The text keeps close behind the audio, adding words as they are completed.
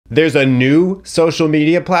There's a new social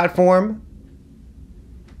media platform.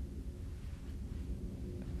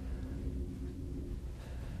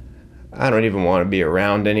 I don't even want to be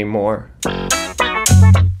around anymore.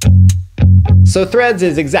 So Threads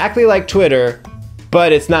is exactly like Twitter,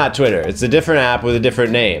 but it's not Twitter. It's a different app with a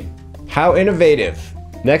different name. How innovative.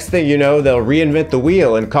 Next thing you know, they'll reinvent the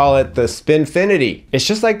wheel and call it the Spinfinity. It's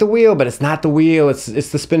just like the wheel, but it's not the wheel, it's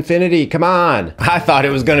the Spinfinity, come on. I thought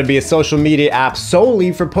it was gonna be a social media app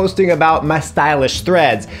solely for posting about my stylish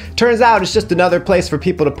threads. Turns out it's just another place for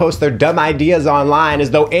people to post their dumb ideas online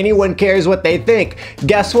as though anyone cares what they think.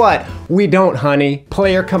 Guess what? We don't, honey.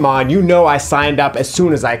 Player, come on, you know I signed up as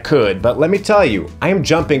soon as I could, but let me tell you, I am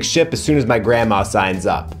jumping ship as soon as my grandma signs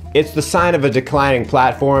up. It's the sign of a declining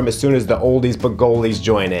platform as soon as the oldies but goldies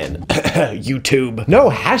join in. YouTube. No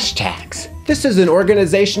hashtags. This is an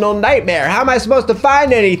organizational nightmare. How am I supposed to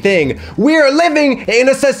find anything? We're living in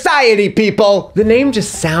a society, people. The name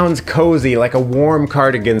just sounds cozy, like a warm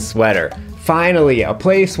cardigan sweater. Finally, a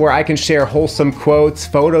place where I can share wholesome quotes,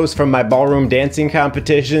 photos from my ballroom dancing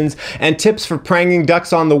competitions, and tips for pranging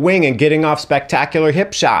ducks on the wing and getting off spectacular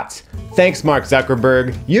hip shots. Thanks, Mark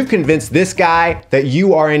Zuckerberg. You've convinced this guy that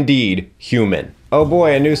you are indeed human. Oh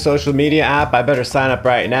boy, a new social media app? I better sign up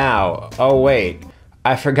right now. Oh wait,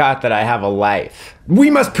 I forgot that I have a life. We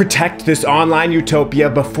must protect this online utopia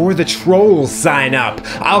before the trolls sign up.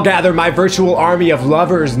 I'll gather my virtual army of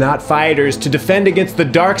lovers, not fighters, to defend against the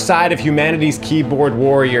dark side of humanity's keyboard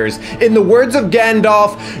warriors. In the words of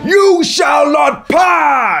Gandalf, you shall not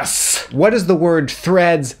pass! What does the word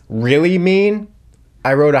threads really mean?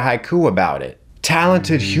 I wrote a haiku about it.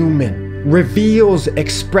 Talented human reveals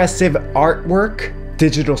expressive artwork,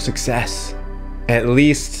 digital success. At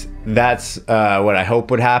least that's what I hope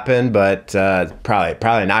would happen, but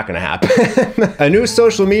probably not gonna happen. A new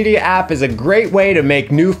social media app is a great way to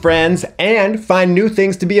make new friends and find new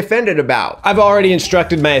things to be offended about. I've already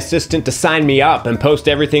instructed my assistant to sign me up and post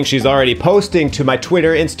everything she's already posting to my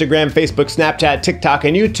Twitter, Instagram, Facebook, Snapchat, TikTok,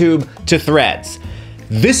 and YouTube to Threads.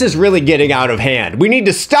 This is really getting out of hand. We need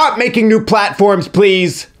to stop making new platforms,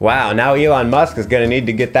 please. Wow, now Elon Musk is gonna need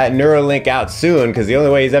to get that Neuralink out soon because the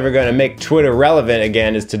only way he's ever gonna make Twitter relevant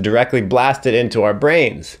again is to directly blast it into our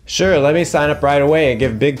brains. Sure, let me sign up right away and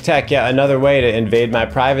give big tech yet another way to invade my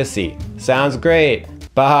privacy. Sounds great.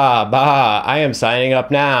 Baha, baha, I am signing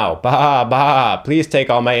up now. Baha, baha, please take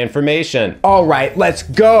all my information. All right, let's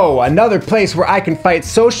go. Another place where I can fight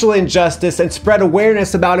social injustice and spread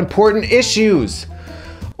awareness about important issues.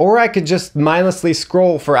 Or I could just mindlessly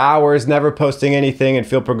scroll for hours, never posting anything, and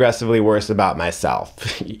feel progressively worse about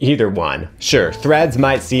myself. Either one. Sure, Threads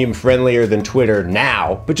might seem friendlier than Twitter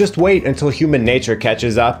now, but just wait until human nature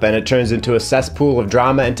catches up and it turns into a cesspool of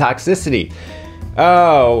drama and toxicity.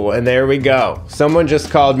 Oh, and there we go. Someone just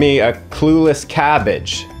called me a clueless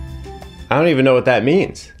cabbage. I don't even know what that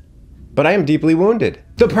means, but I am deeply wounded.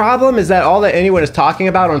 The problem is that all that anyone is talking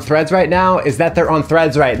about on Threads right now is that they're on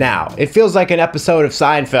Threads right now. It feels like an episode of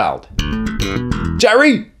Seinfeld.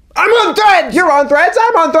 Jerry, I'm on Threads! You're on Threads,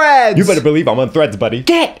 I'm on Threads! You better believe I'm on Threads, buddy.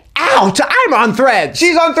 Get out! I'm on Threads!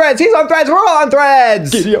 She's on Threads, he's on Threads, we're all on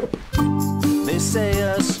Threads! Giddy up. They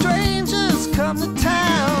say strangers come to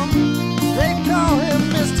town.